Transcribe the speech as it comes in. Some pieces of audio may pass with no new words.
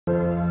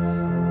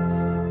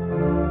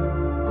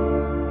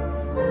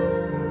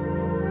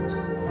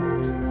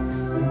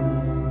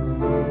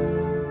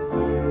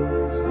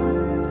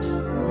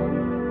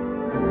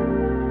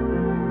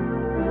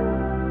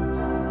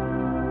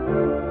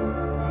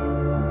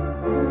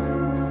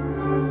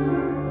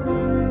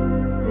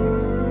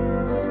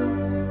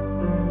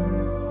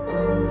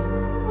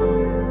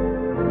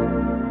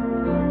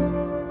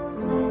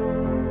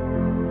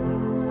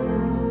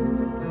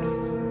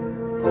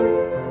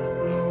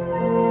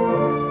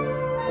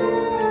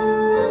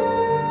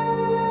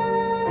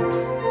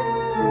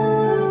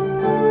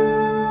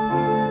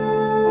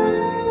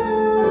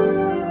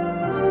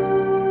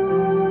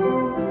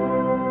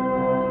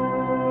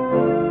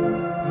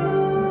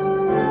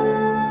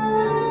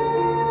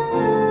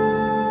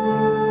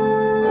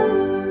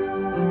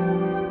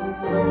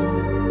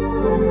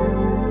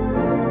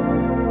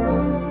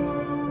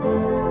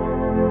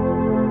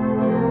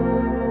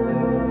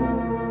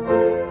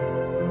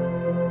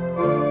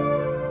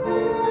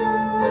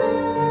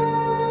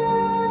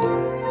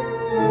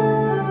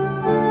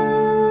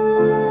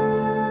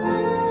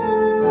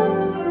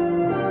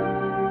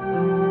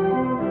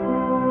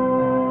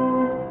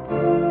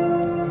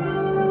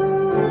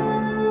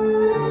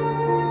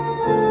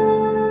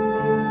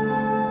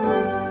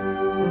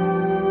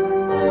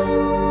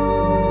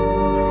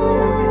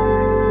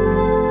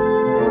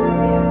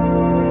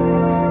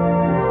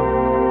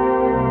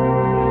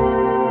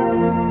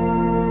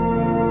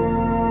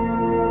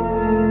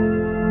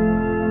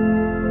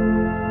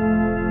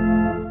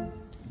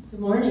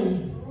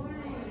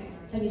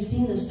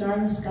the star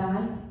in the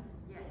sky?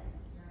 Yes.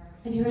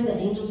 Have you heard the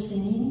angels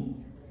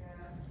singing?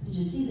 Did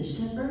you see the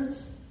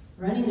shepherds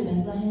running to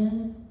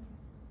Bethlehem?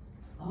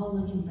 All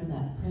looking for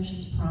that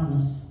precious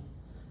promise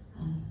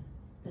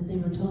that they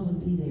were told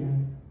would be there.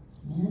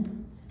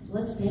 Amen? So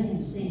let's stand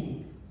and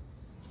sing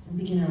and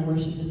begin our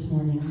worship this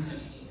morning.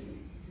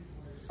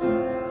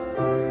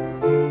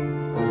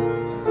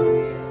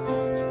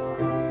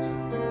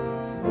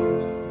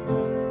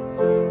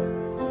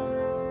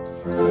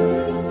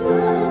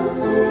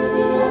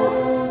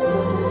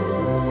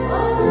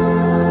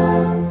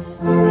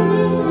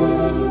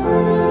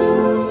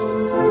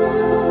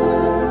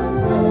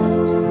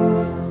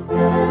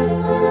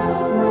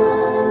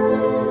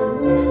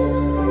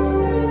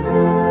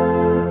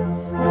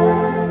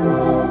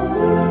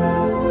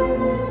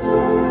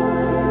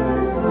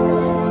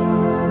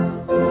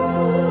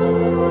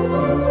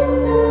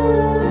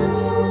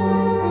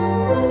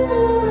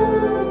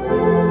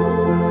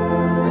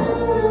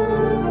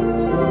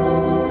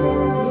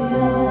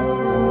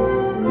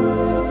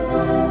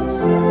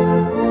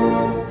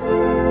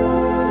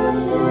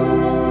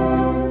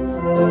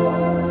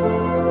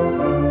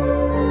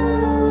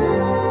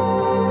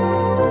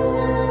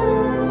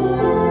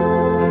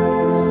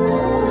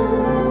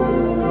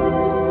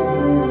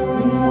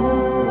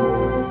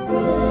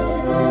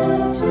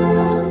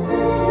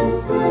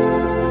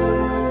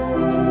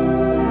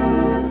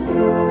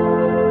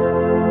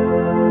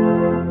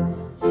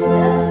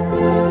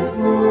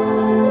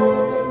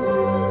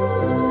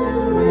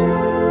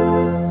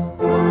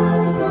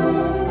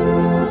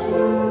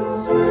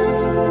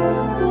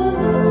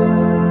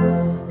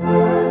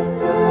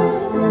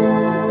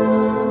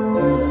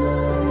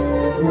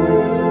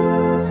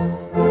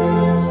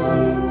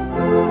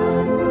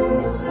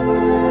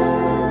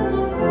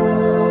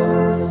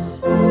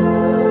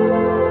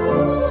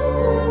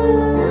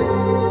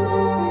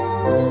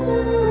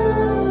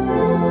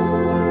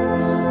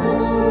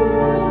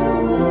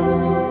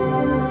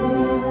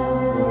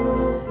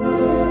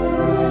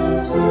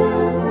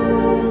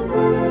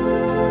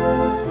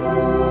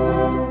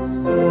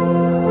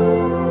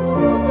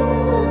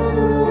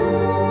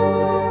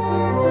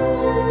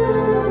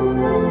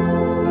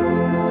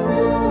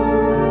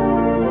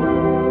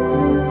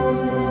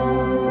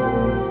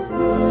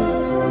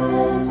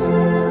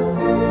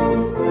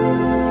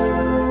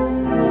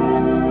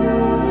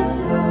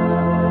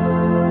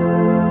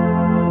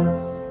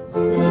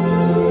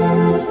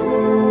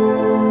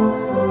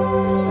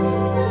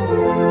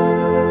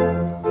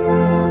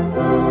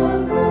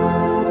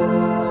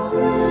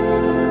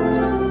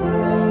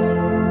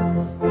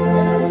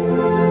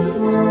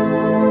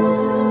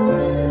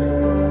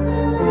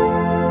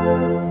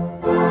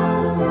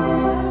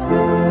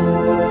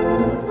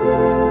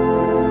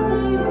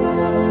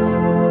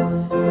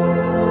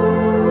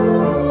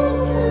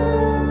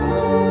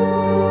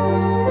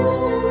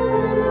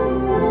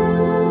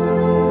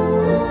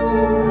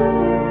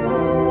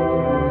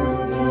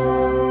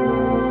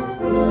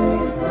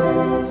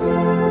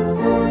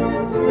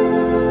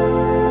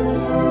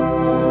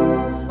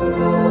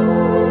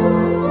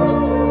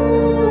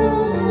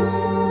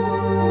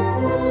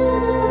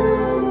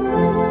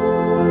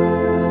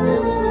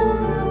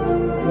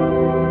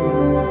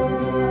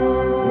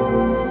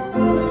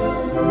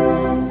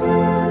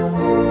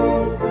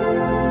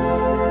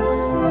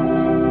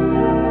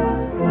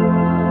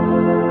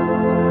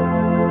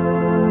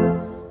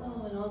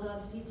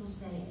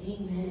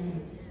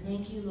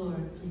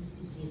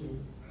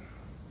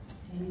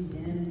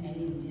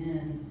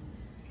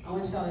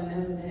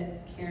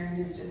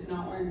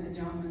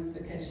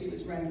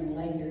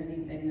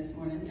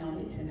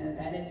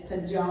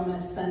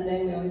 Pajama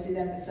Sunday. We always do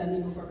that the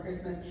Sunday before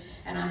Christmas,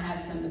 and I have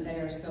some, but they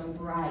are so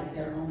bright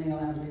they're only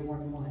allowed to be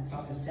worn once,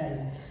 I'll just tell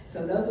you.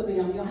 So those will be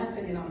on, you'll have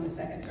to get on the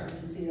second service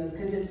and see those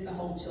because it's the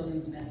whole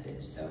children's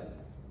message. So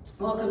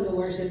welcome to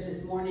worship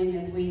this morning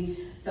as we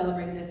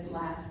celebrate this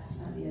last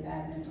Sunday of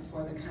Advent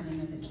before the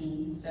coming of the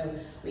King. So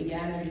we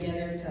gather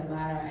together to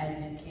light our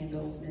Advent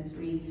candles, and as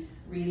we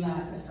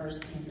relight the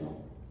first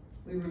candle,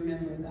 we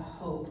remember the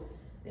hope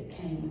that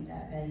came with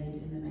that babe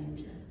in the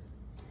manger.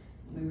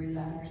 We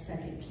relight our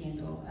second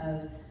candle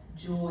of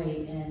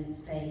joy and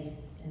faith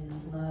in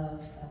the love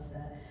of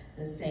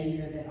the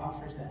Savior that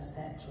offers us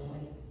that joy.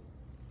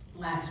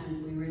 Last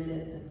week we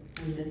lit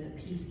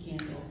the peace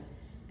candle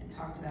and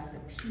talked about the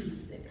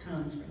peace that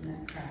comes from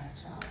that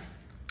Christ child.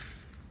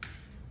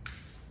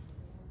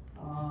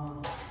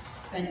 Oh,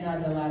 thank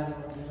God the light of the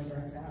world never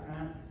burns out,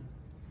 right?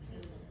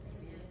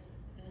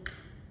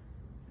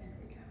 There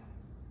we go.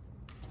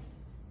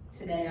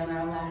 Today on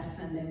our last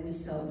Sunday we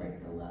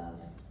celebrate the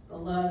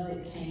love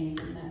that came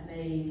from that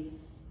babe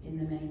in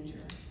the manger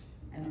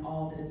and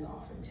all that is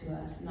offered to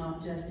us,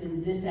 not just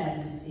in this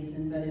Advent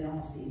season, but in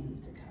all seasons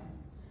to come.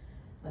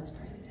 Let's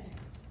pray today.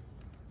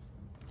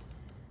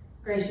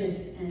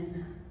 Gracious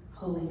and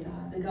holy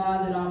God, the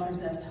God that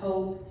offers us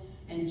hope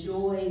and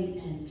joy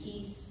and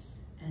peace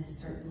and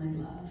certainly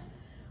love.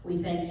 We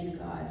thank you,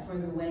 God, for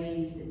the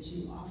ways that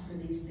you offer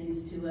these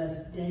things to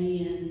us day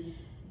in,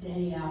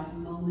 day out,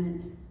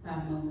 moment by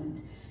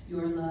moment.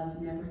 Your love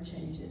never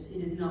changes.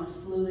 It is not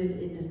fluid.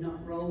 It does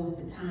not roll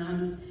with the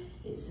times.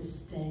 It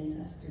sustains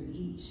us through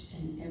each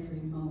and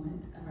every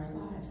moment of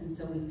our lives. And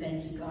so we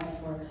thank you, God,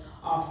 for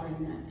offering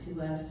that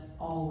to us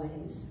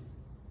always.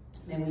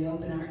 May we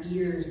open our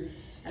ears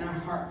and our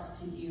hearts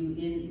to you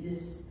in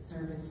this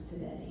service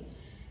today.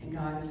 And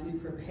God, as we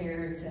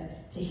prepare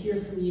to hear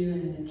from you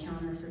and an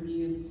encounter from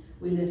you,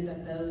 we lift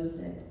up those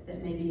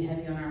that may be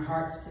heavy on our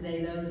hearts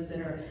today, those that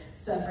are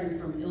suffering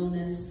from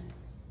illness.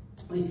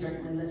 We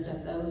certainly lift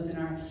up those in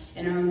our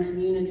own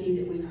community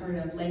that we've heard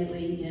of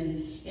lately,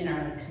 in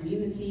our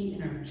community,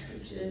 in our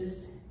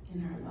churches,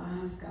 in our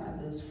lives,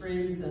 God, those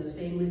friends, those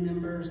family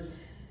members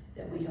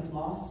that we have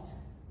lost,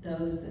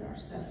 those that are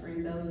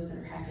suffering, those that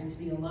are having to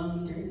be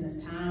alone during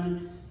this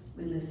time.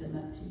 We lift them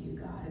up to you,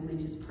 God, and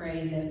we just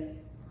pray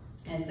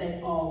that as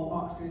they all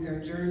walk through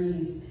their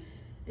journeys,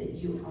 that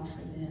you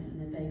offer them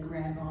and that they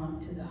grab on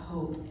to the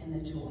hope and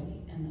the joy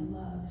and the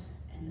love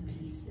and the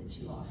peace that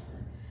you offer.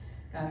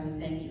 God,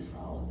 we thank you for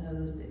all of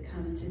those that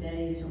come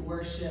today to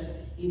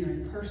worship, either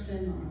in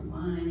person or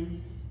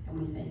online.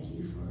 And we thank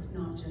you for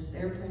not just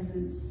their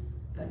presence,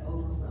 but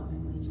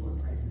overwhelmingly your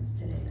presence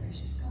today,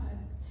 gracious God.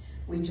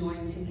 We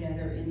join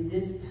together in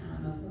this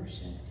time of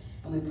worship,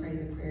 and we pray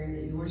the prayer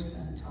that your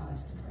Son taught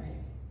us to pray.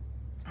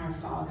 Our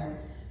Father,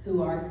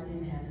 who art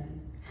in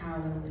heaven,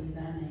 hallowed be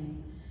thy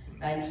name.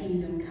 Thy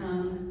kingdom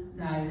come,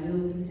 thy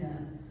will be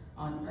done,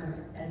 on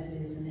earth as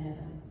it is in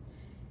heaven.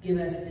 Give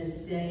us this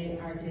day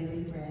our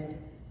daily bread,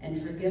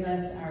 and forgive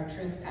us our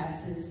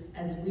trespasses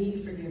as we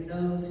forgive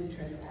those who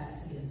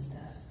trespass against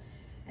us.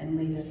 And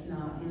lead us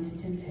not into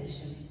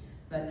temptation,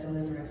 but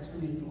deliver us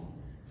from evil.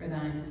 For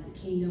thine is the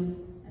kingdom,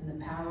 and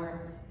the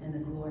power, and the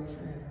glory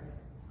forever.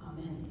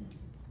 Amen.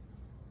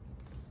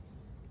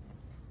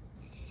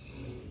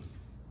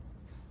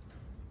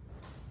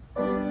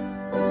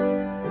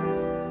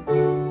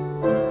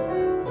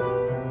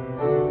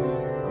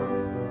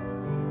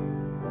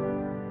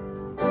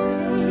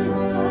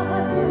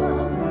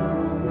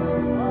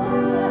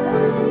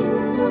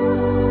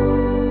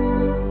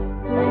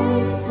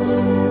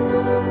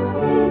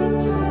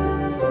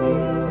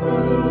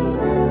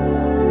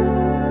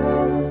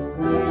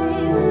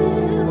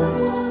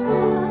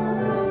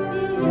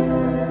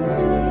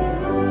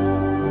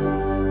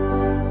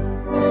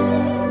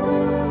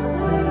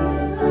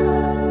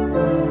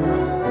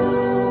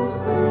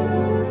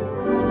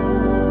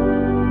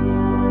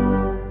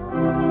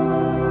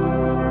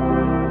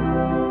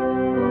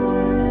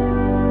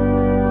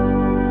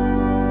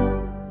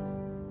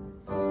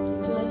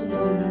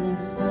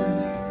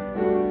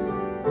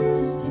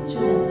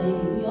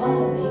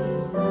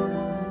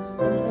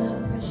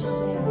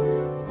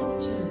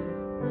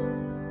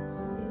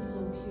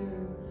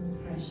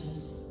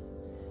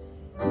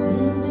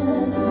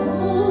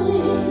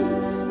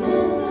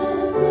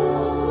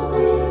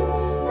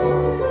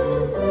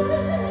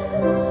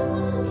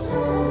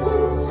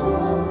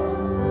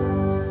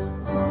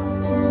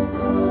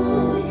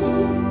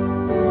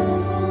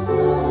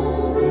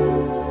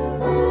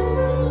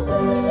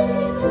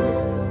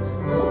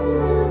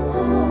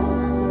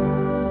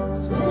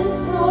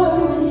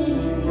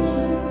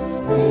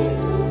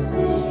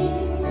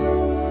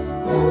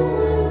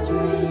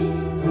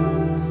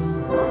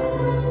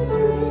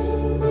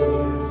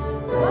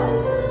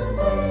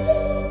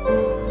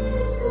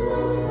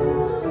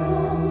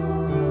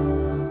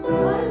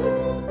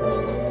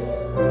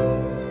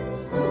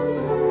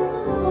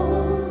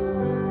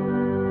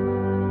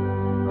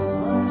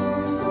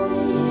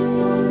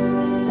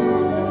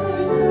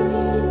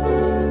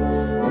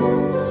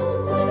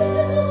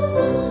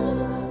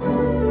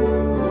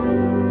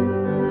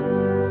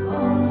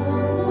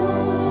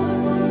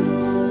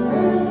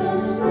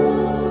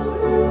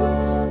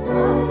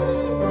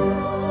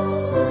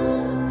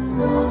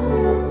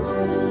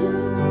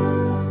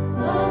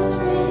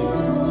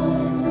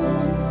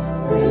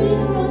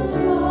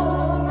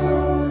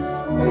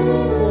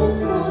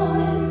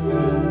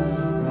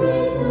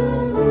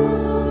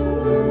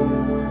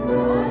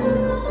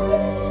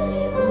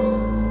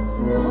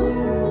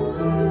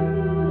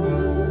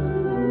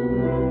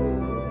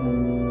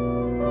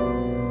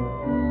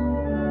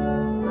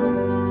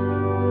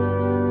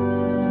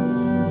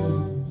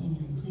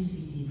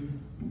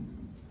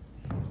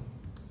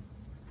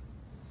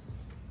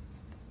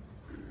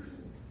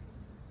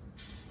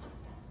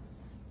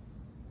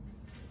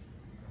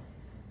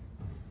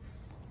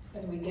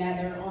 As we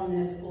gather on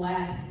this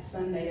last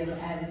Sunday of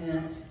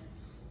Advent,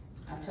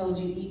 I've told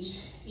you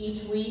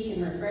each week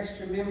and refreshed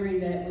your memory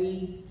that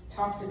we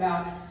talked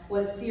about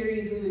what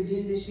series we would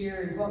do this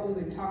year and what we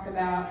would talk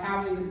about,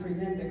 how we would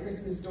present the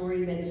Christmas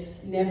story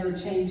that never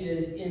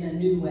changes in a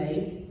new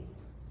way.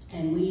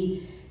 And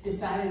we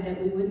decided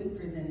that we wouldn't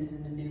present it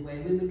in a new way.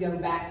 We would go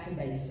back to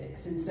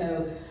basics. And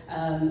so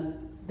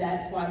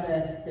that's why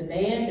the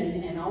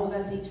band and all of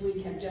us each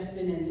week have just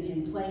been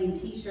in plain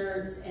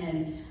t-shirts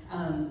and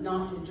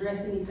not to dress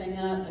anything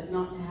up, but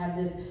not to have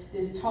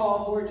this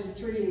tall, gorgeous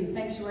tree in the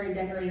sanctuary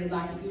decorated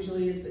like it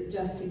usually is, but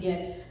just to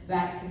get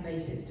back to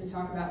basics, to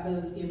talk about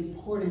those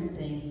important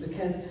things.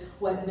 Because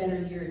what better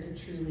year to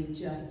truly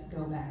just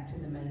go back to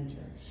the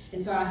manger.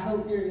 And so I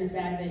hope during this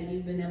Advent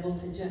you've been able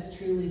to just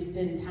truly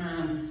spend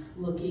time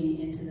looking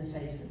into the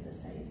face of the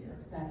Savior.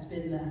 That's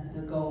been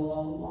the goal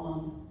all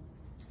along.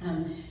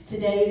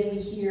 Today, as we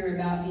hear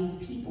about these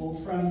people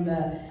from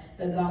the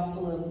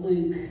Gospel of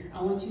Luke,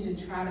 I want you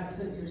to try to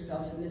put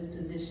yourself in this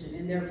position,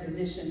 in their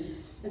position.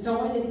 And so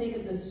I want you to think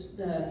of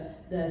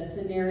the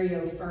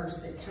scenario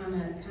first that kind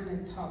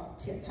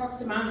of talks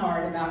to my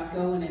heart about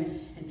going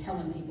and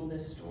telling people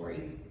this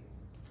story.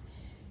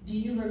 Do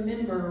you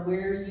remember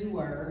where you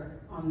were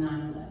on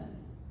 9/11?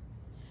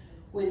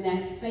 When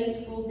that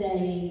fateful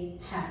day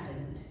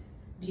happened,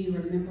 do you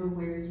remember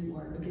where you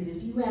were? Because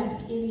if you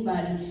ask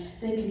anybody,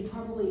 they can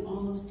probably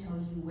almost tell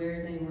you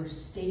where they were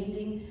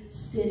standing,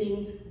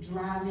 sitting,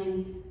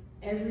 driving.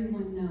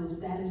 Everyone knows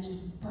that is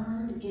just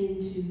burned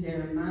into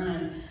their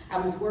mind. I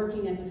was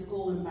working at the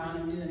school in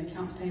Bynum doing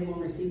accounts payable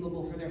and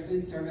receivable for their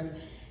food service,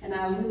 and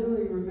I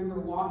literally remember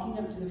walking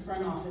up to the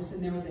front office,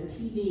 and there was a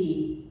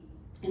TV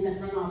in the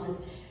front office,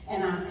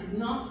 and I could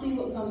not see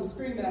what was on the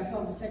screen, but I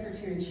saw the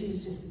secretary, and she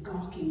was just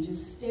gawking,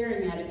 just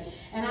staring at it.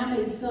 And I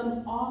made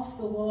some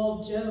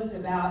off-the-wall joke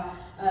about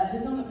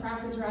who's on The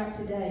Price is Right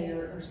today,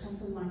 or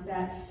something like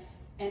that.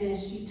 And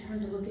as she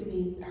turned to look at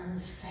me, her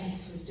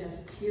face was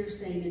just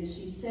tear-stained, and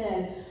she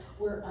said,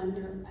 "We're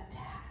under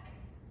attack.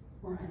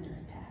 We're under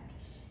attack."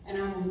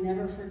 And I will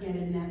never forget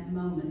in that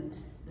moment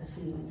the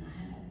feeling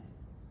I had.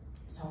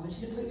 So I want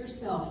you to put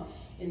yourself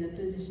in the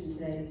position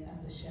today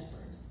of the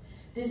shepherds.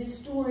 This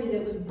story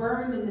that was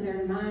burned into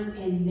their mind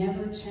and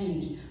never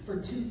changed. For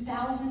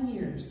 2,000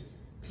 years,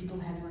 people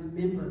have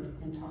remembered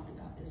and talked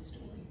about this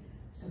story.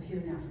 So hear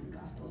now from the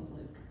Gospel of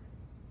Luke.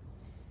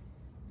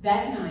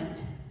 That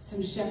night,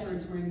 some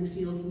shepherds were in the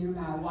fields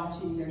nearby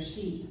watching their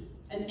sheep.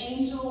 An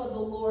angel of the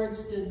Lord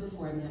stood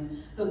before them.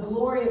 The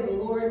glory of the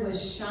Lord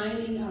was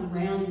shining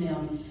around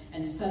them,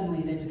 and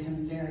suddenly they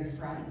became very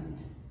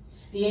frightened.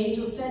 The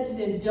angel said to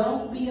them,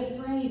 "Don't be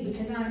afraid,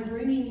 because I am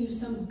bringing you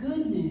some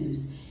good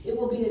news. It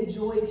will be a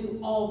joy to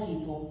all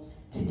people.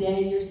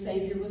 Today your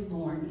Savior was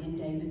born in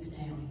David's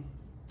town.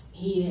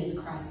 He is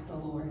Christ the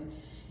Lord.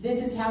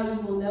 This is how you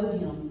will know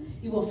him.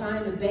 You will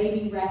find a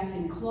baby wrapped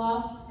in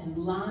cloths and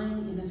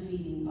lying in a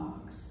feeding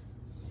box."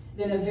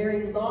 Then a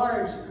very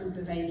large group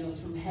of angels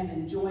from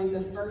heaven joined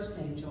the first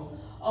angel.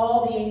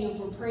 All the angels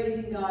were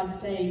praising God,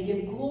 saying,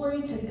 "Give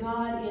glory to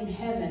God in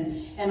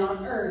heaven, and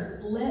on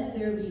earth let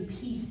there be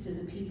peace to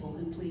the people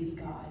who please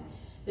God."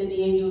 Then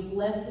the angels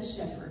left the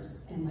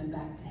shepherds and went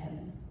back to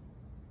heaven.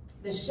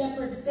 The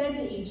shepherds said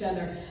to each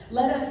other,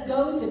 "Let us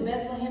go to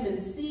Bethlehem and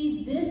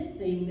see this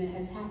thing that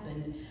has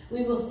happened.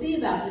 We will see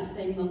about this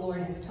thing the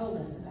Lord has told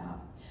us about."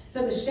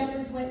 So the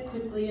shepherds went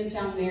quickly and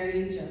found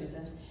Mary and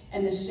Joseph,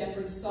 and the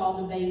shepherds saw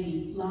the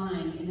baby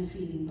lying in a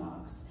feeding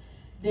box.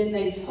 Then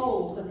they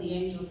told what the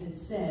angels had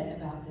said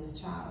about this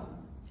child.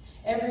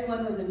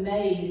 Everyone was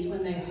amazed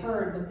when they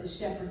heard what the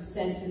shepherds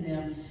said to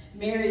them.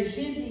 Mary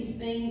hid these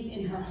things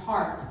in her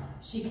heart.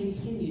 She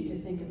continued to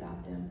think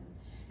about them.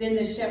 Then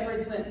the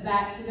shepherds went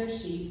back to their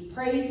sheep,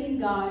 praising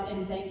God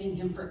and thanking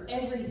him for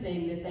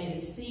everything that they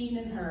had seen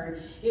and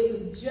heard. It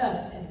was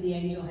just as the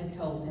angel had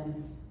told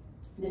them.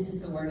 This is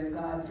the word of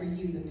God for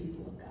you, the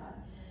people of God.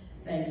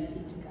 Thanks be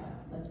to God.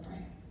 Let's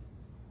pray.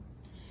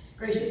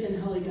 Gracious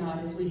and holy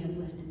God, as we have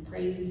lifted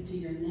praises to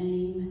your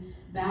name,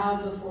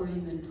 bowed before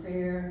you in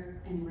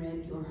prayer, and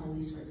read your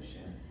holy scripture,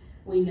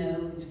 we know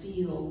and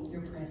feel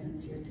your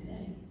presence here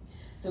today.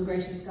 So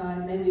gracious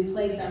God, may we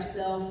place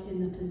ourselves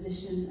in the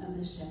position of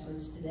the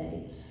shepherds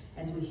today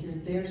as we hear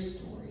their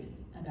story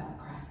about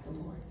Christ the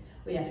Lord.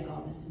 We ask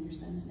all this in your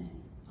Son's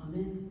name.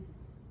 Amen.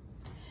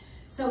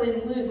 So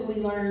in Luke, we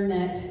learn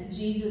that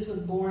Jesus was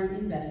born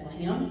in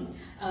Bethlehem,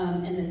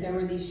 and that there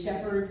were these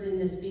shepherds in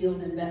this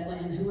field in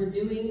Bethlehem who were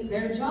doing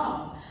their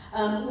job.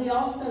 We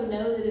also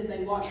know that as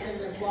they watched over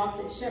their flock,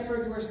 that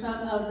shepherds were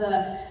some of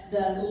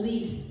the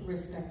least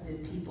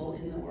respected people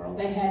in the world.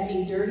 They had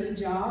a dirty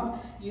job.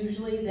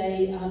 Usually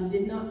they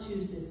did not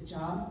choose this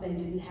job. They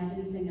didn't have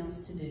anything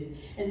else to do.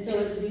 And so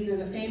it was either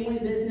the family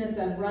business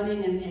of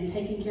running and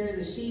taking care of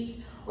the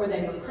sheep, or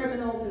they were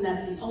criminals, and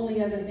that's the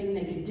only other thing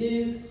they could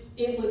do.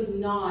 It was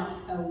not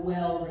a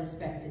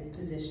well-respected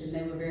position.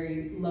 They were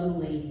very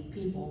lowly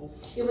people.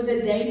 It was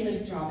a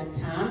dangerous job at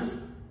times.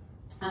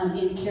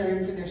 In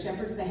caring for their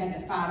shepherds, they had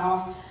to fight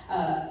off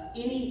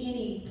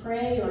any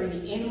prey or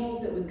any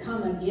animals that would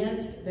come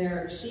against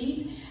their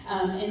sheep.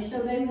 And so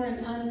they were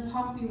an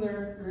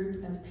unpopular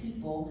group of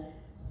people.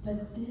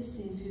 But this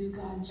is who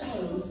God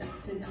chose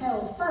to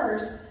tell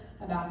first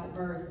about the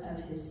birth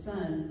of his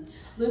son.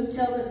 Luke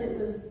tells us it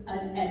was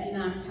at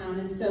nighttime,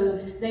 and so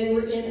they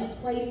were in a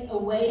place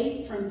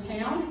away from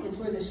town, is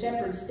where the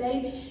shepherds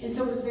stayed, and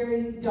so it was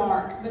very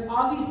dark. But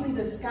obviously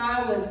the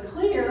sky was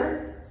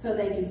clear, so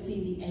they could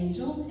see the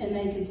angels and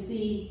they could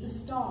see the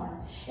star.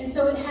 And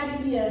so it had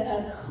to be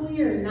a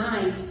clear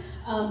night.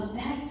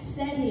 That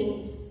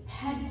setting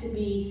had to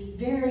be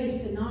very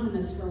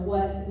synonymous for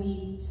what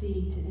we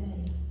see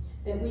today.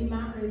 That we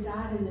might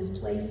reside in this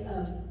place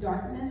of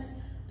darkness,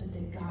 but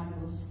that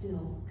God will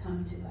still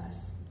come to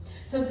us.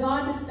 So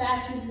God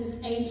dispatches these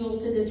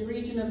angels to this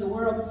region of the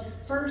world.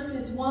 First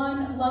is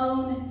one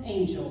lone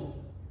angel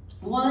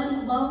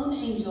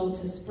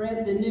to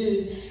spread the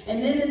news.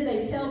 And then as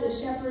they tell the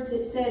shepherds,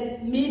 it says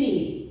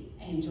many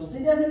angels.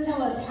 It doesn't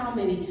tell us how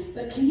many,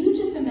 but can you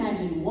just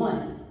imagine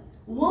one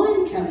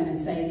coming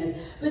and saying this?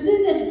 But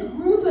then this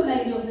group of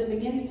angels that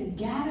begins to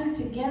gather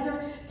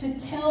together to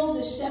tell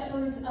the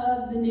shepherds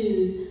of the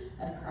news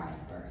of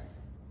Christ's birth.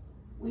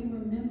 We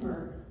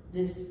remember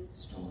this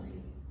story.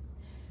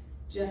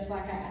 Just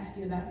like I asked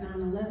you about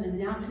 9/11,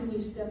 now can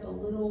you step a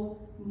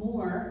little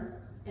more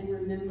and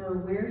remember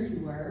where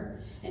you were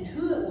and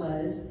who it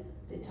was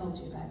that told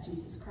you about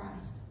Jesus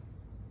Christ?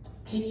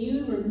 Can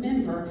you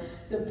remember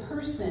the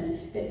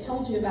person that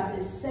told you about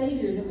this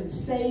Savior that would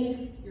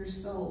save your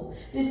soul?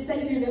 This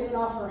Savior that would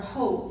offer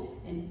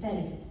hope and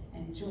faith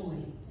and joy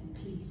and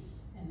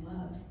peace and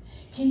love.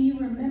 Can you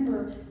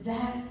remember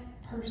that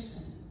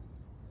person?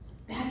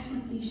 That's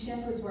what these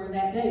shepherds were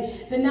that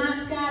day. The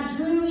night sky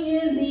drew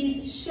in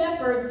these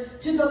shepherds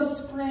to go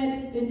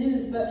spread the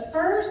news. But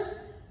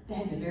first, they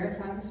had to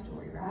verify the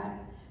story, right?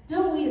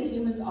 Don't we as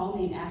humans all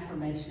need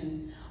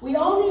affirmation? We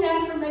all need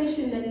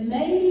affirmation that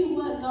maybe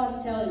what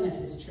God's telling us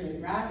is true,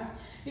 right?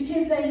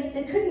 Because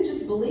they couldn't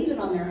just believe it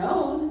on their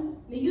own.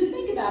 Now you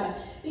think about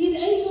it. These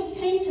angels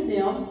came to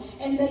them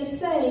and they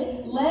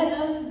say, let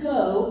us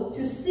go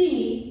to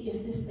see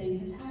if this thing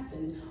has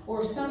happened.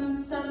 Or some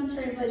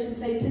translations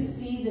say to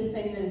see this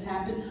thing that has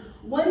happened.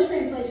 One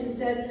translation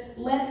says,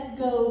 let's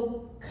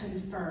go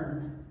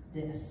confirm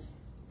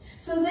this.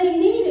 So they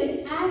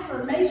needed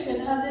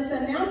affirmation of this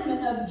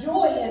announcement of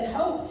joy and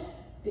hope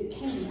that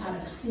came out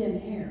of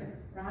thin air,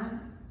 right?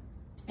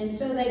 And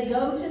so they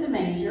go to the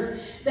manger.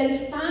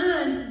 They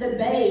find the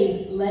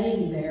babe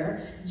laying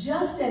there,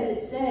 just as it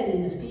said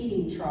in the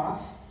feeding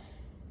trough.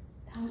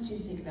 I want you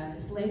to think about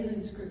this. Later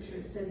in Scripture,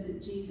 it says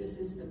that Jesus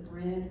is the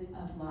bread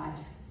of life.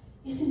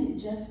 Isn't it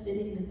just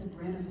fitting that the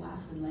bread of life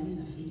would lay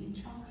in a feeding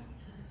trough?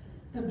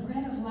 The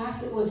bread of life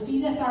that will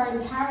feed us our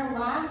entire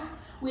life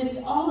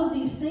with all of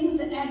these things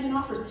that Advent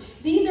offers.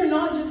 These are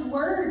not just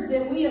words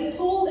that we have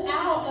pulled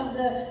out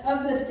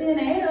of the thin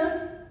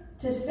air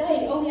to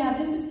say, oh yeah,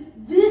 this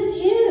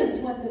is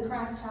what the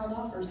Christ child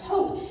offers.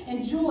 Hope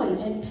and joy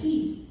and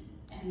peace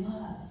and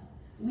love.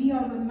 We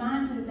are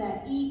reminded of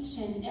that each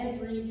and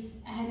every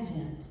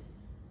Advent.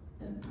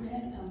 The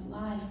bread of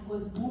life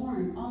was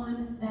born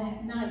on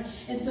that night.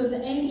 And so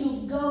the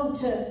angels go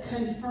to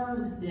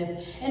confirm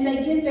this. And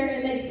they get there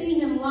and they see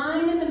him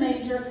lying in the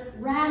manger,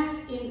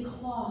 wrapped in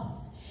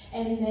cloths.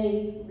 And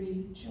they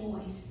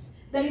rejoice.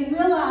 They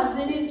realize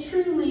that it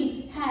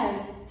truly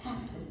has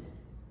happened.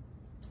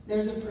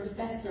 There's a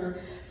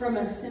professor from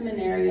a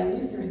seminary, a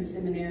Lutheran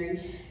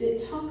seminary,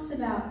 that talks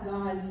about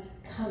God's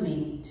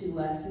coming to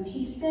us. And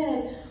he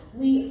says,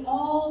 we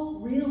all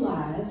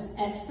realize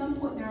at some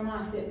point in our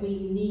life that we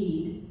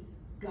need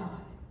God.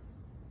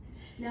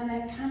 Now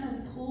that kind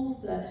of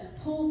pulls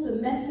the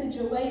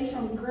message away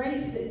from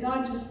grace, that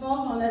God just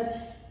falls on us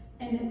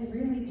and that we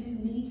really do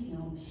need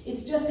him.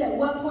 It's just at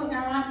what point in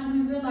our life do we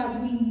realize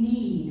we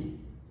need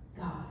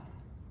God?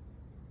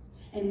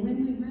 And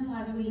when we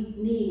realize we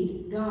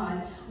need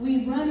God,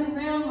 we run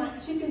around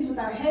like chickens with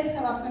our heads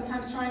cut off,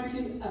 sometimes trying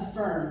to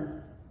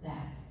affirm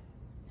that.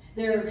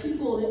 There are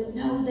people that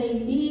know they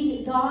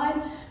need God,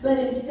 but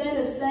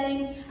instead of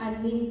saying, I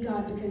need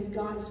God because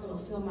God is what will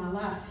fill my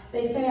life,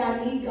 they say,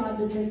 I need God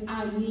because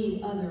I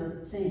need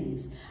other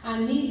things. I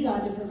need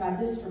God to provide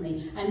this for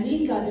me. I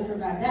need God to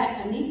provide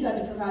that. I need God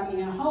to provide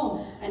me a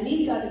home. I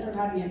need God to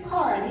provide me a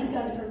car. I need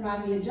God to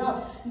provide me a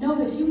job. No,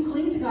 if you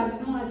cling to God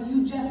and realize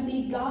you just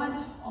need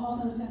God,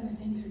 all those other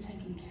things are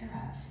taken care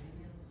of.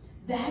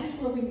 That's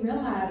where we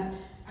realize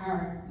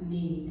our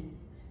need.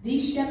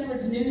 These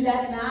shepherds knew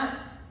that night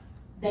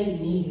they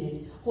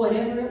needed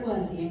whatever it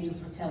was the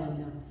angels were telling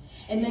them.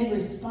 And they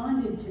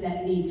responded to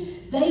that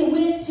need. They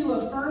went to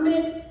affirm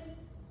it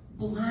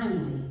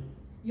blindly.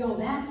 Yo,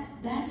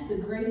 that's the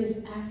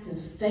greatest act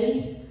of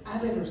faith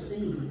I've ever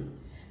seen.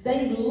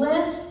 They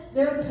left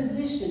their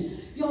position.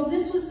 Yo,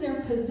 this was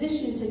their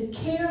position to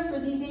care for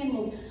these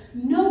animals.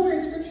 Nowhere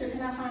in Scripture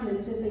can I find that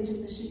it says they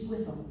took the sheep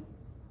with them.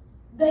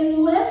 They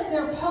left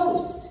their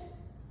post.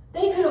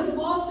 They could have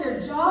lost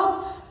their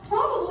jobs.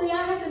 Probably,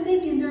 I have to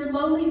think, in their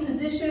lowly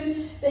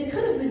position, they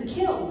could have been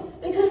killed.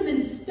 They could have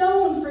been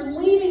stoned for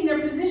leaving their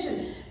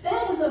position.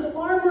 That was a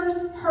farmer's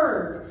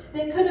herd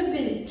that could have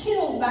been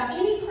killed by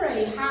any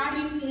prey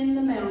hiding in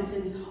the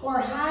mountains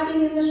or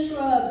hiding in the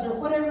shrubs or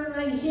whatever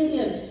they hid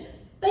in.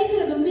 They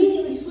could have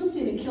immediately swooped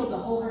in and killed the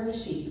whole herd of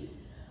sheep.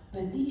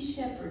 But these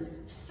shepherds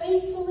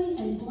faithfully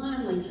and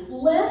blindly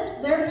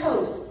left their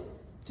post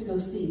to go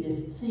see this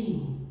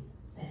thing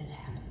that had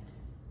happened.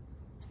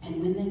 And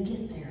when they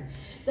get there,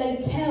 they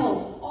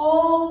tell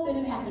all that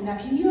had happened. Now,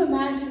 can you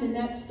imagine in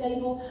that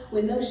stable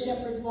when those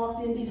shepherds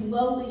walked in, these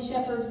lowly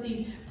shepherds,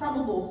 these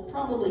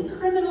probably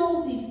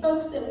criminals, these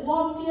folks that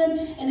walked in,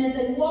 and as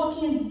they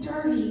walk in,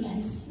 dirty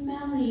and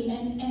smelly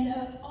and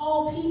of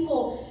all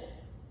people,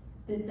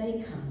 that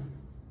they come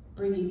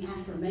bringing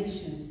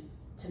affirmation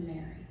to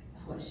Mary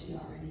of what she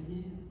already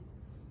knew.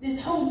 This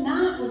whole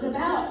night was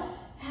about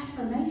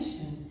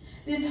affirmation.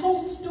 This whole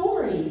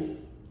story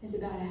is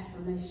about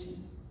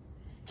affirmation.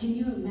 Can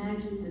you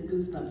imagine the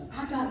goosebumps?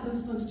 I got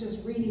goosebumps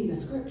just reading the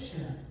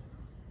scripture.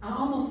 I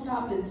almost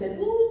stopped and said,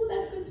 ooh,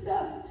 that's good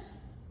stuff.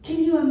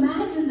 Can you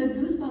imagine the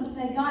goosebumps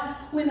they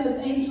got when those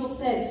angels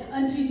said,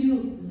 unto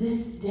you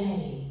this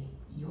day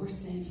your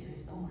Savior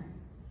is born,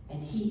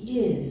 and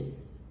he is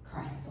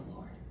Christ the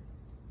Lord.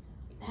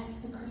 That's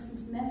the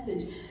Christmas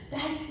message.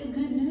 That's the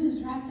good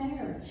news right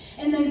there.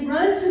 And they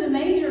run to the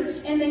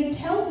manger and they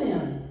tell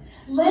them,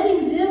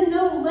 letting them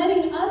know,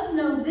 letting us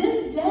know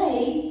this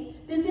day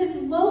that this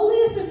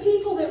lowliest of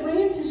people that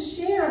ran to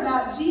share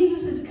about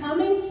Jesus'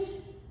 coming,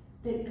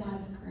 that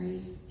God's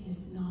grace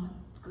is not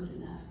good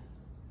enough.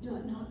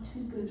 Not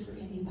too good for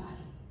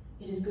anybody.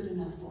 It is good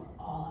enough for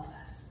all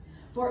of us.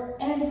 For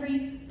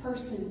every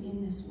person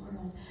in this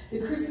world. The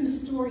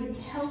Christmas story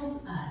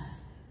tells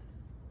us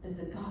that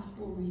the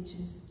gospel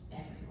reaches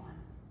everyone.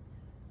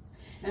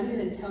 And I'm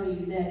going to tell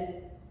you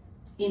that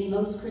in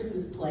most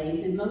Christmas plays,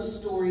 in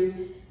most stories,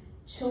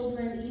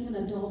 children, even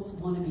adults,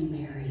 want to be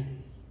merry.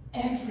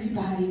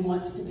 Everybody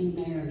wants to be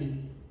merry.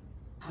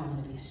 I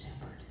want to be a shepherd.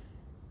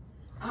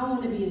 I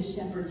want to be a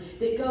shepherd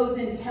that goes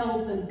and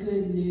tells the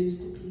good news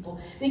to people,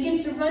 that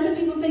gets to run to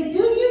people and say, do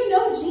you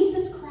know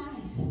Jesus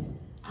Christ?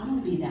 I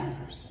want to be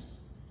that person.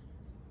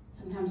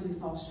 Sometimes we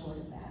fall short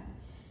of that.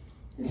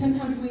 And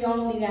sometimes we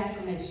all need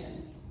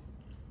affirmation.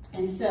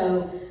 And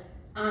so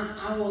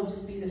I will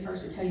just be the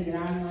first to tell you that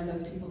I'm one of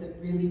those people that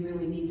really,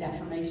 really needs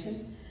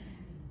affirmation.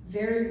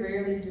 Very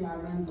rarely do I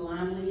run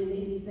blindly into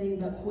anything,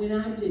 but when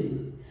I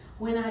do,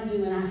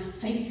 and I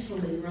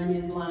faithfully run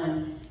in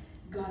blind,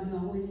 God's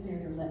always there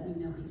to let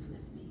me know he's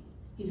with me.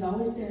 He's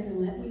always there to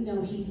let me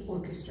know he's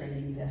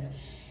orchestrating this.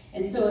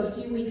 And so a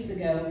few weeks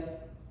ago,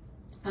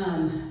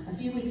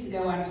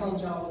 I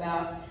told y'all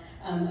about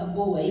a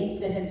boy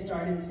that had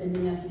started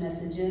sending us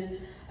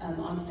messages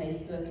on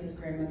Facebook. His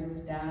grandmother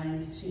was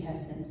dying. She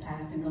has since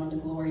passed and gone to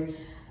glory.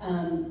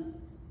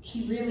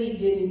 He really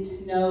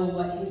didn't know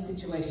what his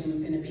situation was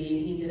going to be,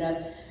 and he ended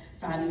up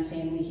finding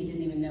family he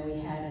didn't even know he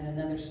had in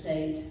another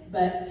state.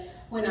 But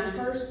when I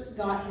first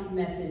got his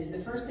message, the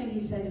first thing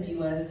he said to me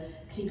was,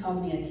 he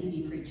called me a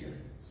TV preacher.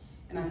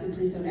 And I said,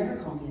 please don't ever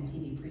call me a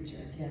TV preacher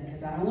again,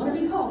 because I don't want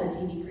to be called a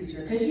TV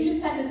preacher, because you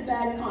just have this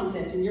bad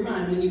concept in your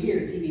mind when you hear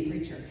a TV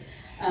preacher.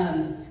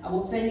 I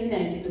won't say any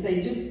names, but they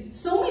just,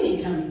 so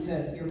many come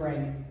to your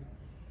brain.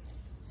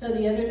 So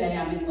the other day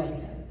I'm in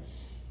Waco,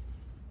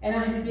 and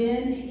I had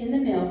been in the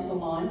nail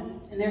salon,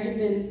 and there had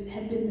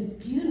been this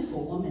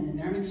beautiful woman in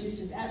there. I mean, she was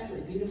just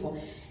absolutely beautiful.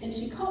 And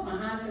she caught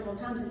my eye several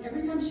times, and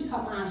every time she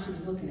caught my eye, she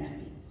was looking at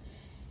me.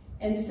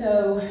 And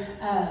so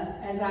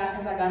as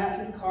I got out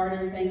to the car and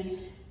everything,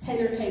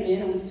 Taylor came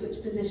in, and we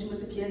switched position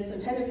with the kids so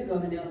Taylor could go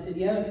in the nail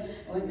studio.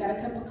 I went and got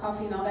a cup of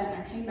coffee and all that,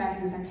 and I came back,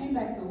 and as I came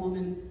back, the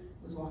woman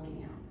was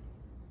walking out.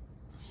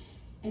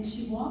 And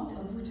she walked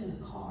over to the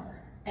car.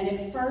 And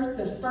at first,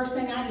 the first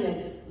thing I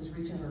did was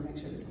reach over and make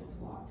sure the door was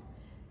locked.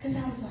 Because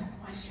I was like,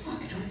 why is she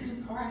walking over to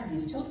the car? I have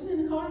these children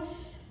in the car.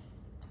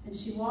 And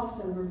she walks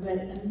over, but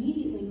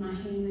immediately my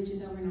hand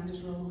reaches over and I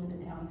just roll the window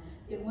down.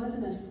 It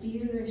wasn't a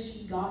fear as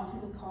she got to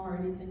the car or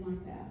anything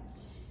like that.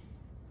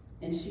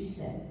 And she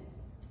said,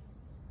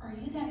 are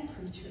you that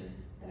preacher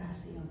that I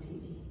see on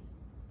TV?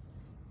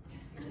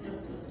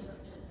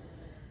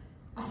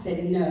 I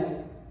said,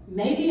 no.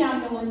 Maybe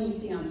I'm the one you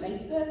see on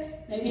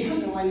Facebook. Maybe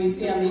I'm the one you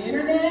see on the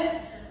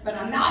internet. But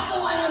I'm not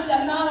the one I'm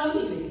not on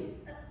TV.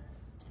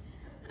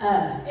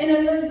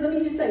 And let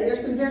me just say,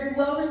 there's some very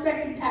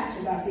well-respected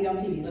pastors I see on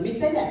TV. Let me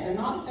say that. They're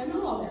not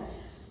all there.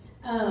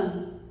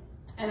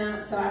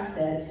 So I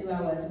said who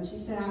I was, and she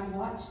said, I've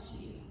watched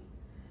you.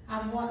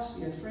 I've watched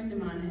you. A friend of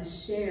mine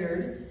has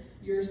shared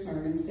your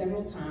sermon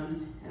several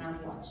times, and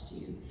I've watched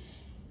you.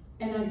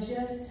 And I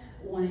just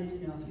wanted to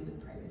know if you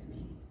would pray with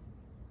me.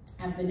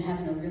 I've been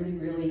having a really,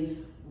 really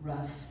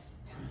rough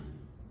time.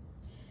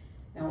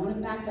 Now I want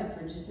to back up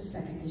for just a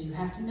second, because you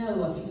have to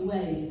know a few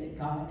ways that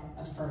God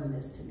affirmed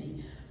this to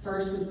me.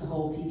 First was the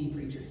whole TV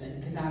preacher thing,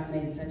 because I've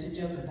made such a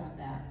joke about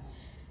that.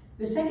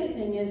 The second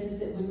thing is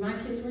that when my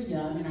kids were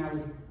young and I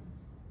was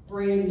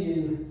brand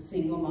new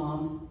single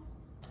mom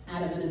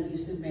out of an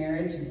abusive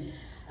marriage, and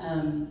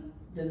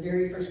the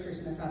very first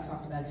Christmas I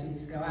talked about a few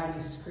weeks ago, I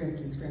just scrimped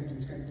and scrimped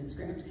and scrimped and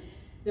scrimpted.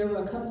 There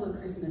were a couple of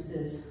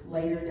Christmases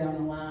later down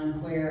the line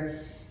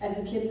where, as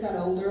the kids got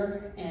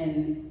older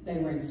and they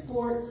were in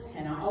sports,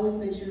 and I always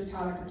made sure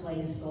Tyler could play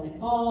his select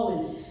ball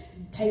and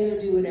Taylor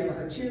do whatever,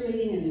 her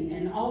cheerleading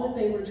and all that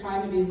they were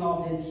trying to be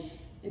involved in.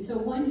 And so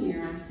one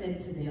year I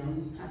said to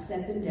them, I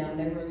set them down,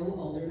 they were a little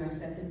older, and I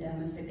set them down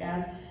and I said,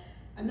 guys,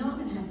 I'm not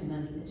going to have the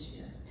money this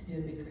year to do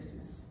a big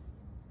Christmas.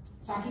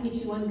 So I can get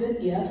you one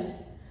good gift,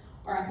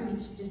 or I can get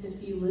you just a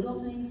few little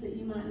things that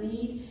you might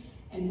need,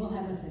 and we'll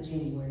have us a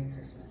January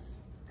Christmas.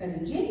 Because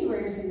in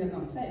January, everything goes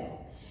on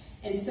sale.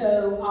 And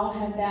so I'll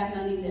have that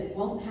money that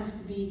won't have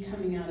to be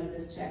coming out of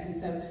this check. And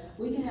so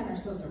we can have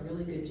ourselves a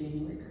really good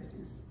January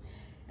Christmas.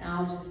 And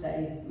I'll just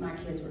say, my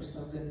kids were so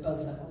good, both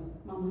of them.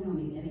 Mom, we don't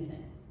need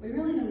anything. We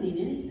really don't need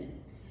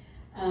anything.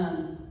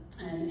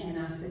 And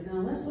I said, no,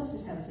 let's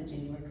just have us a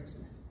January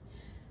Christmas.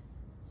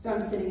 So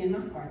I'm sitting in my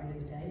car the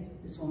other day.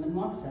 This woman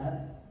walks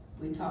up.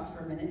 We talked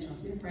for a minute. She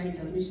wants me to pray.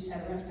 Tells me she's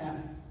had a rough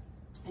time.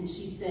 And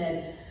she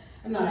said,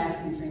 I'm not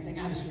asking you for anything.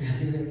 I just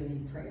really, really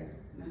need prayer.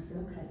 And I said,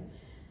 okay.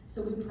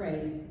 So we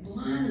prayed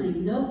blindly,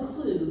 no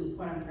clue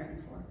what I'm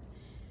praying for.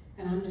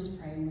 And I'm just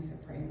praying with her,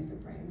 praying with her,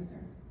 praying with her.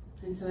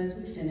 And so as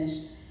we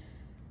finished,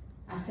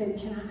 I said,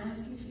 can I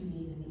ask you if you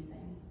need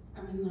anything?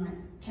 I mean, like,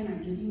 can I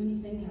give you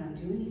anything? Can I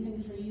do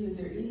anything for you? Is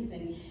there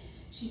anything?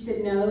 She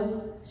said,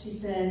 no. She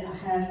said, I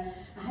have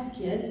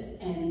kids,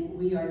 and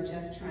we are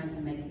just trying to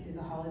make it through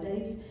the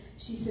holidays.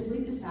 She said,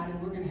 we've decided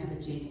we're going to have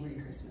a January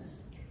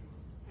Christmas.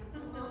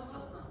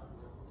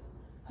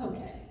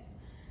 Okay.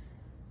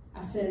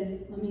 I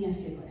said, let me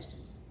ask you a question.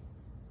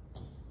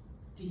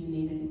 Do you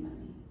need any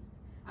money?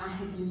 I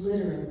had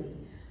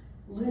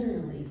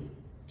literally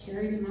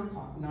carried in my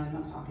pocket, not in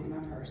my pocket, in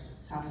my purse,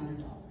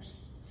 $500.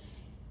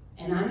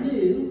 And I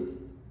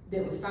knew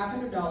that with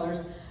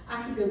 $500,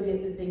 I could go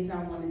get the things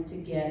I wanted to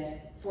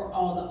get for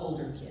all the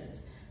older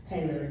kids,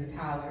 Taylor and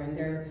Tyler and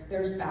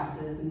their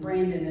spouses, and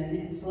Brandon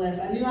and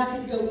Celeste. I knew I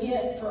could go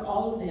get for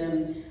all of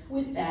them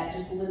with that,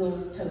 just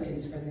little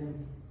tokens for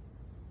them.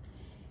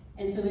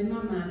 And so in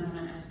my mind,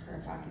 when I ask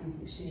her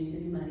if she needs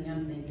any money,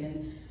 I'm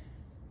thinking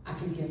I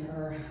could give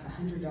her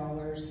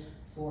 $100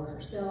 for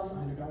herself,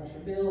 $100 for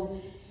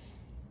bills,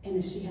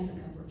 and if she has a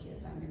couple of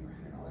kids, I can give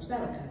her $100.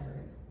 That'll cover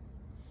it.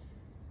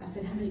 I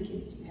said, how many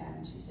kids do you have?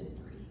 And she said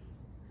 3.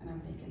 And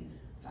I'm thinking,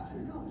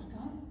 $500,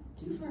 God,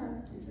 2 for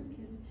her, 2 for the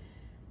kids.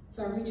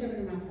 So I reach over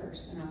to my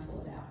purse and I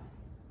pull it out.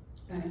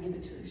 And I give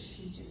it to her.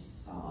 She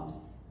just sobs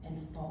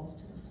and falls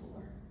to the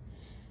floor.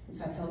 And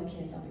so I tell the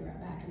kids, I'll be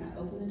right back. And I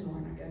open the door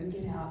and I go to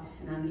get out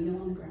and I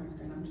kneel on the ground with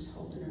her and I'm just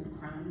holding her and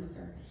crying with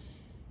her.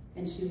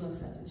 And she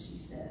looks up and she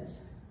says,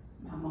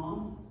 my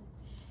mom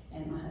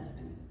and my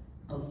husband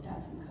both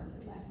died from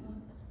COVID last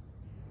month.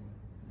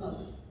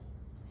 Both.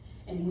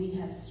 And we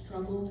have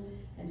struggled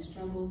and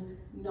struggled,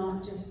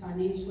 not just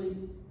financially.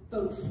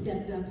 Folks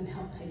stepped up and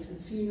helped pay for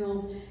the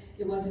funerals.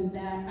 It wasn't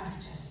that. I've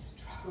just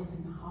struggled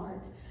in my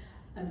heart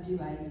of, do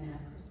I even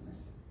have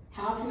Christmas?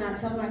 How can I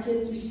tell my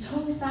kids to be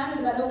so excited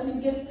about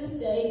opening gifts this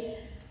day,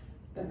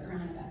 but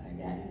crying about their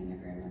daddy and their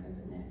grandmother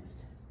the next?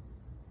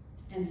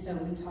 And so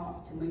we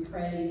talked and we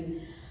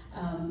prayed.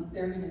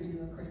 They're going to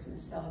do a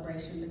Christmas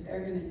celebration, but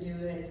they're going to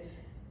do it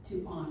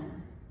to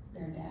honor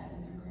their dad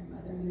and their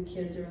grandmother. And the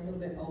kids are a little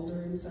bit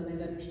older, and so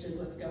they've understood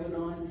what's going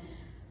on.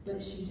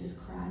 But she just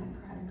cried and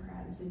cried and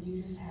cried and said,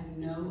 you just have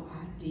no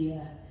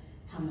idea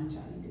how much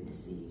I needed to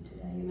see you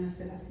today. And I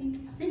said, I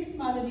think I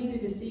might have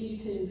needed to see you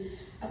too.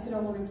 I said, I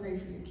want to pray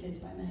for your kids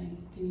by name.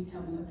 Can you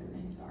tell me what their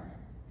names are?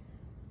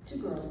 2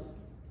 girls,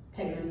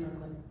 Taylor and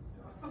Brooklyn.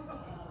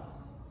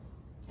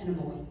 And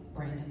a boy,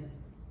 Brandon.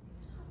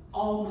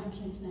 All my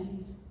kids'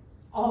 names.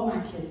 All my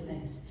kids'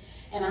 names.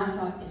 And I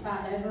thought, if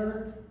I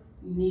ever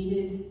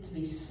needed to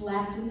be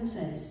slapped in the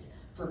face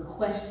for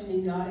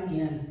questioning God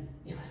again,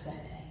 it was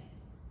that day.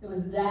 It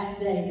was that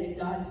day that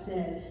God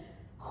said,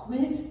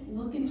 quit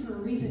looking for a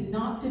reason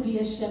not to be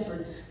a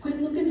shepherd.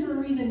 Quit looking for a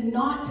reason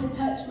not to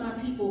touch my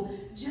people.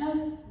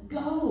 Just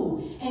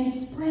go and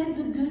spread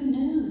the good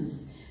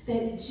news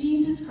that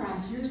Jesus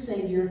Christ, your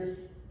Savior,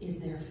 is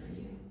there for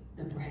you,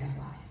 the bread of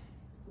life,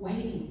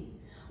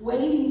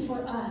 waiting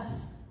for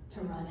us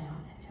to run out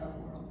and tell the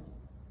world.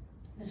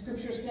 The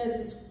scripture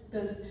says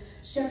the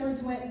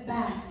shepherds went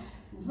back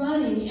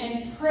running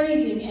and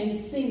praising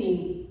and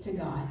singing to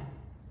God.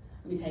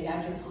 Let me tell you,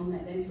 I drove home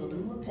that day with a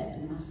little more pep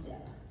in my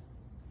step.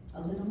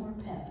 A little more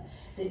pep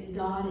that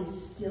God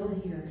is still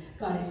here.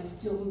 God is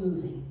still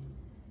moving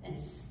and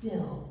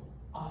still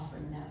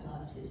offering that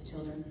love to his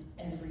children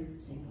every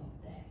single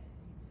day.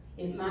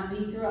 It might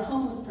be through a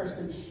homeless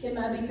person. It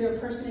might be through a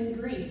person in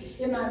grief.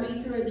 It might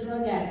be through a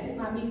drug addict. It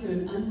might be through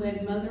an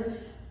unwed mother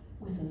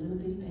with a little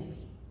bitty baby.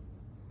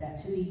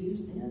 That's who he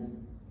used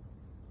then.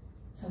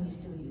 So he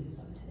still uses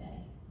them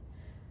today.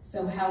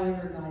 So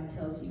however God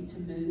tells you to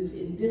move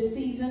in this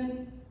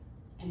season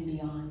and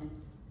beyond,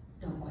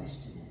 don't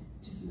question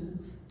it. Just move.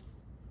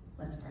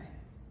 Let's pray.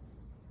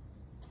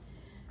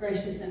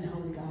 Gracious and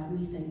holy God,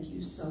 we thank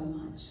you so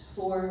much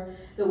for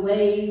the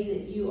ways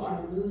that you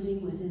are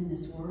moving within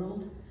this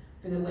world,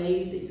 for the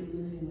ways that you're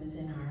moving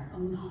within our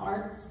own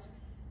hearts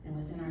and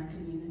within our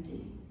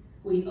community.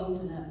 We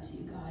open up to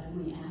you, God,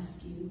 and we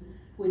ask you,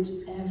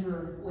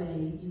 whichever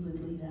way you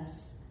would lead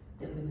us,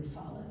 that we would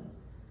follow.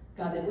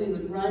 God, that we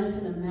would run to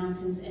the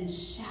mountains and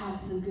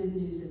shout the good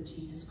news of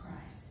Jesus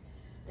Christ.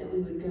 That we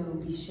would go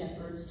be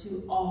shepherds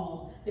to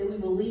all. That we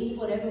will leave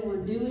whatever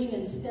we're doing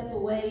and step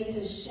away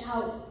to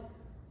shout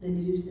the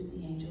news that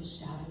the angels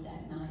shouted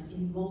that night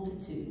in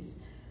multitudes,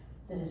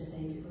 that a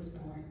Savior was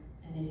born,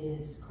 and it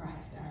is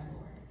Christ our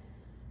Lord.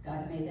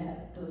 God, may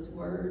those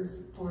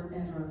words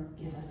forever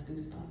give us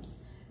goosebumps.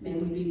 May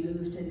we be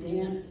moved to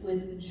dance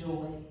with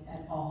joy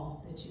at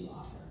all that you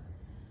offer.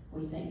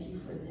 We thank you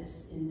for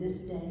this in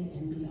this day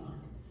and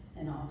beyond.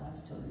 And all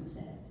God's children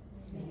said,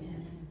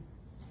 amen.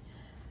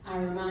 I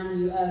remind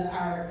you of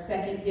our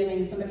second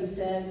giving. Somebody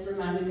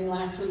reminded me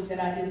last week that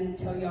I didn't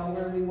tell y'all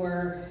where we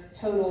were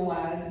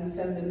total-wise, and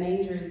so the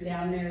manger is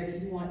down there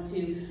if you want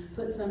to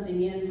put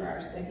something in for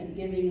our second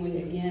giving. We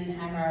again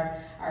have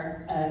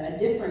a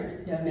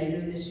different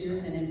donator this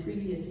year than in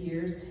previous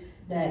years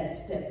that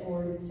stepped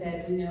forward and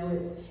said, we know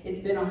it's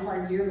been a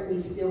hard year, but we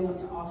still want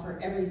to offer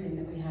everything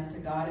that we have to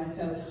God. And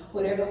so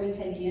whatever we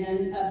take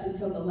in up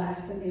until the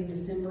last Sunday of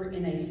December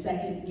in a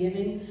second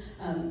giving,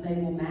 they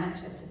will match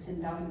up to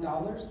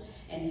 $10,000.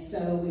 And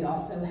so we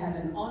also have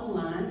an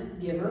online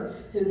giver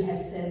who has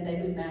said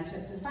they would match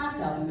up to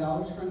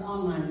 $5,000 for an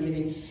online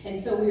giving.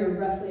 And so we are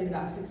roughly at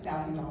about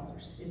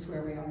 $6,000 is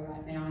where we are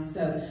right now. And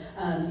so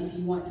if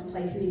you want to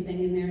place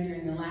anything in there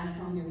during the last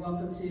song, you're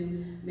welcome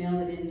to mail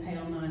it in, pay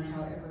online,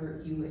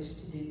 however you wish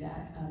to do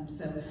that.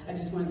 So I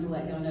just wanted to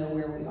let y'all know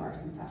where we are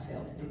since I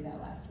failed to do that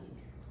last week.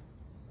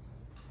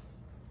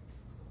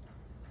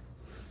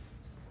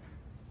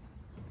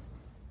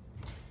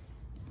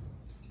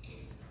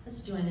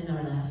 Let's join in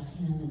our last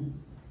hymn, and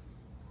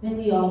may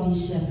we all be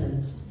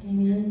shepherds.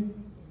 Amen.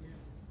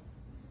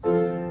 Go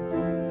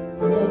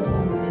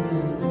tell the good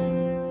news to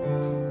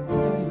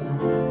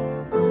everybody.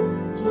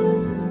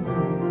 Jesus is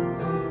born.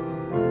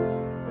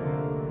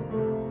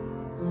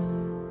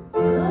 Go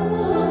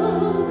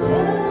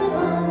tell it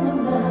on the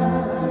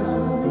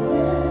mountain,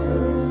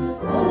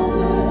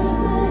 over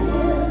the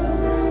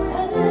hills and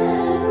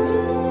everywhere.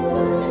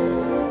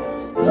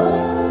 Go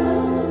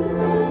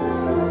tell it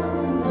on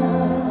the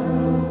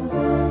mountain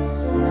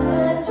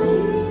that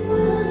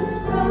Jesus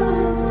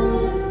Christ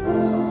is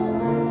born.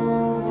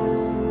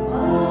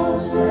 While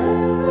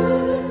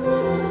shepherds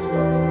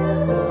gather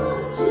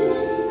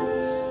watching,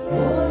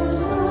 or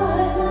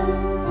silent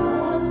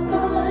flocks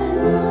by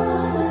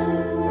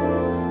night,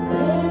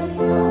 their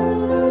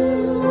heart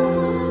will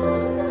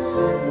have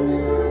that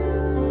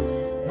glance,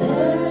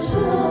 there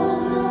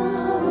shone a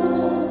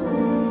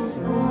holy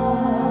light.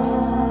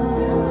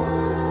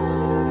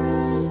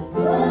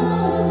 Go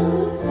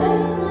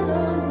tell it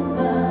on the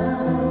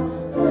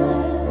mountain,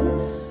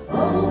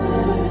 over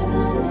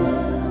the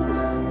hills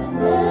and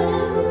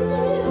everywhere.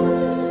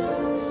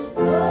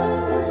 Go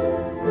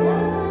tell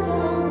it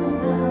on the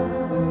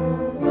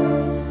mountain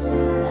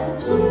that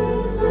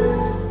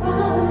Jesus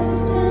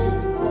Christ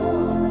is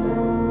born.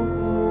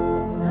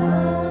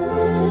 Now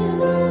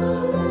in a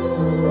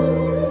lowly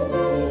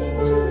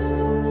manger,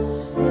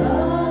 the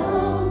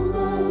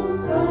humble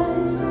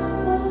Christ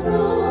was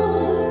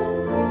born,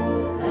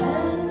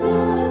 and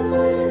God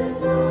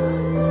sent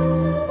us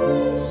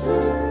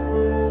salvation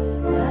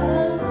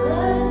and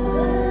blessed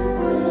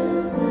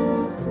Christmas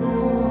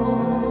morn.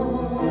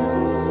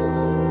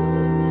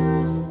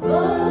 Go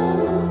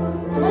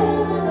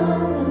tell it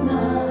on the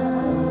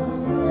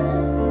mountain,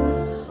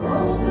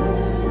 over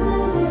the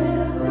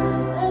hill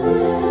and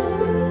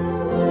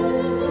everywhere.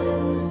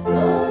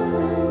 Go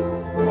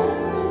tell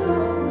it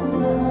on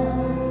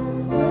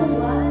the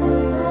mountain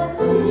that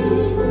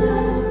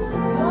Jesus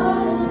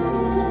Christ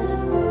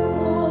is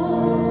born.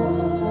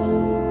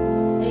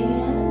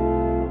 Amen.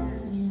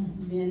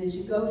 Amen. As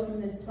you go from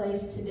this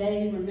place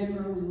today,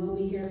 remember we will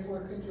be here for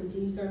Christmas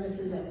Eve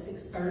services at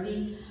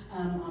 6:30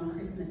 on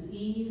Christmas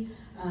Eve.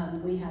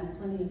 We have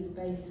plenty of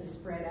space to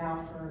spread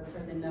out for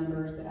the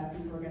numbers that I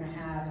think we're going to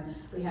have. And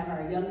we have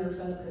our younger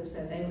folk who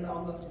said they would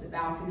all go up to the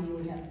balcony.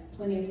 We have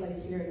plenty of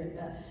place here that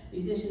the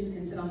musicians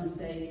can sit on the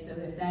stage. So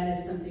if that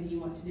is something you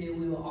want to do,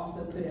 we will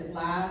also put it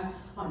live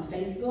on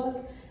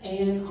Facebook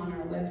and on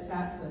our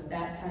website. So if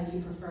that's how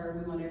you prefer,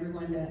 we want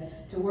everyone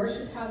to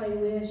worship how they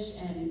wish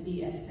and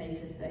be as safe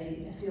as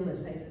they feel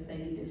as safe as they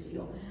need to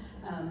feel.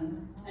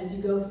 As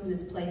you go from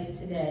this place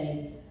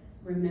today,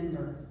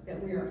 remember that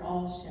we are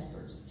all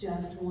shepherds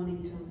just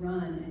wanting to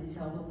run and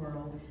tell the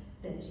world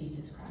that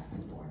Jesus Christ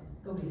is born.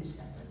 Go be a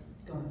shepherd.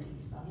 Go in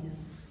peace. Amen.